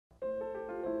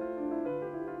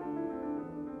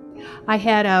I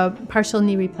had a partial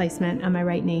knee replacement on my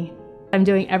right knee. I'm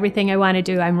doing everything I want to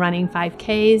do. I'm running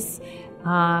 5Ks,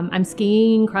 I'm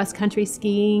skiing, cross-country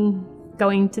skiing,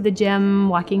 going to the gym,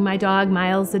 walking my dog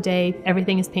miles a day.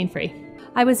 Everything is pain-free.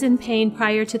 I was in pain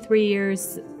prior to 3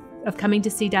 years of coming to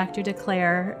see Dr.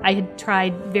 Declaire. I had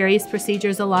tried various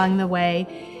procedures along the way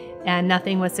and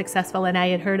nothing was successful, and I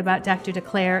had heard about Dr.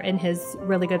 Declaire and his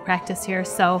really good practice here,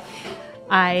 so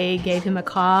I gave him a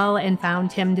call and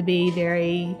found him to be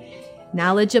very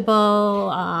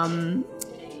knowledgeable.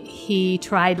 He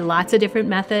tried lots of different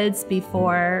methods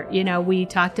before, we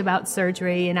talked about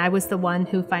surgery, and I was the one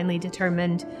who finally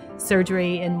determined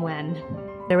surgery and when.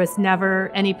 There was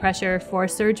never any pressure for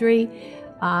surgery.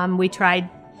 We tried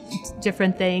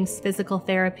different things, physical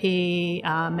therapy,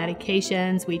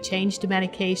 medications. We changed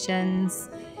medications.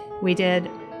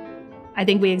 I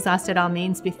think we exhausted all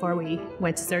means before we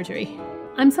went to surgery.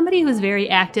 I'm somebody who's very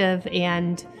active,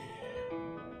 and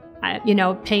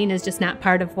pain is just not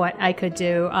part of what I could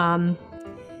do.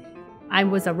 I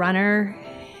was a runner.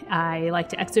 I like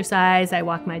to exercise. I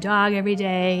walk my dog every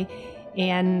day.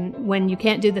 And when you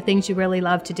can't do the things you really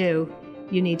love to do,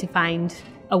 you need to find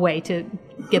a way to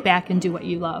get back and do what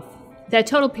you love. That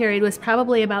total period was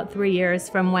probably about 3 years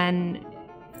from when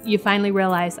you finally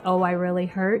realize, oh, I really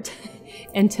hurt,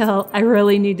 until I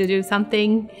really need to do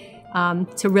something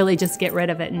to really just get rid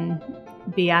of it and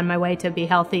be on my way to be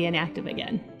healthy and active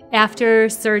again. After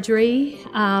surgery,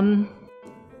 I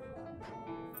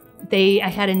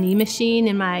had a knee machine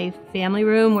in my family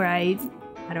room where I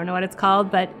don't know what it's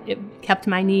called, but it kept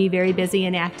my knee very busy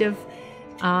and active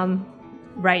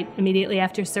right immediately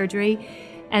after surgery.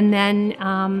 And then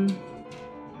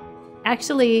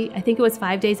actually, I think it was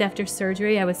 5 days after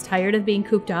surgery, I was tired of being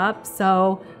cooped up,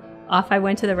 so off I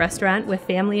went to the restaurant with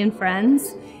family and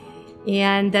friends.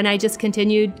 And then I just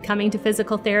continued coming to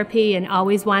physical therapy and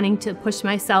always wanting to push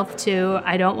myself to,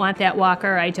 I don't want that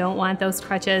walker, I don't want those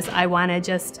crutches, I want to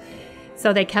just,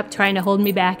 so they kept trying to hold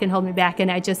me back,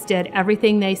 and I just did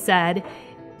everything they said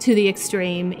to the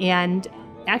extreme. And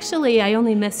actually, I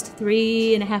only missed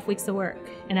 3.5 weeks of work,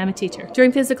 and I'm a teacher.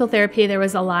 During physical therapy, there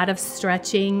was a lot of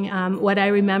stretching. What I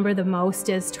remember the most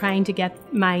is trying to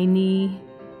get my knee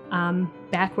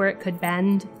back where it could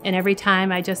bend, and every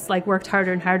time I just worked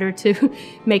harder and harder to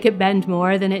make it bend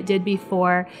more than it did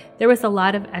before. There was a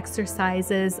lot of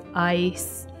exercises,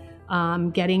 ice,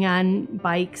 getting on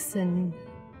bikes and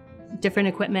different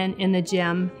equipment in the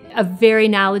gym. A very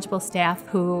knowledgeable staff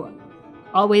who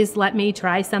always let me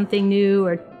try something new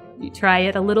or try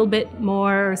it a little bit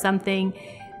more or something,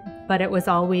 but it was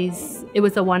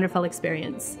a wonderful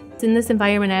experience. In this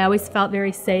environment, I always felt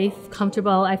very safe,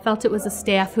 comfortable. I felt it was a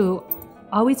staff who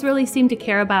always really seemed to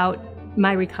care about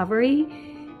my recovery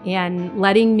and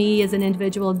letting me as an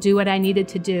individual do what I needed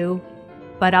to do,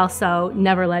 but also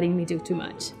never letting me do too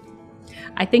much.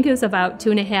 I think it was about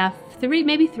 2.5,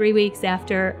 maybe 3 weeks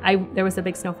after there was a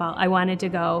big snowfall. I wanted to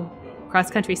go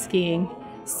cross-country skiing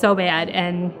so bad,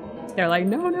 and they're like,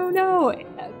 no, no, no.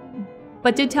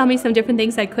 But did tell me some different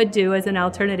things I could do as an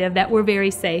alternative that were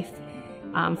very safe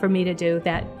for me to do,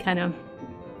 that kind of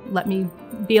let me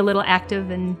be a little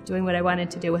active and doing what I wanted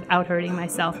to do without hurting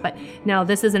myself. But no,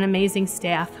 this is an amazing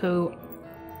staff who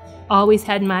always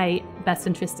had my best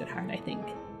interest at heart, I think.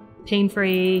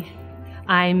 Pain-free.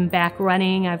 I'm back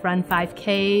running. I've run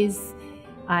 5Ks.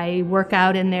 I work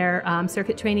out in their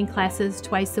circuit training classes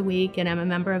twice a week, and I'm a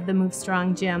member of the Move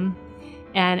Strong gym.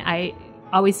 And I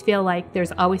always feel like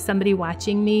there's always somebody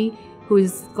watching me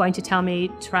who's going to tell me,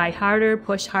 try harder,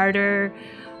 push harder,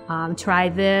 try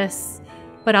this,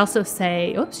 but also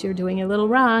say, oops, you're doing it a little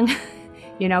wrong.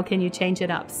 Can you change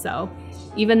it up? So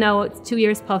even though it's 2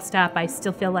 years post-op, I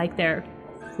still feel like they're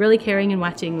really caring and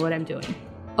watching what I'm doing.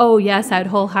 Oh yes, I'd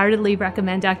wholeheartedly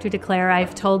recommend Dr. Declaire.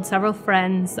 I've told several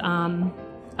friends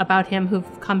about him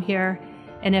who've come here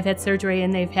and have had surgery,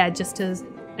 and they've had just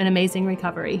an amazing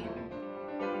recovery.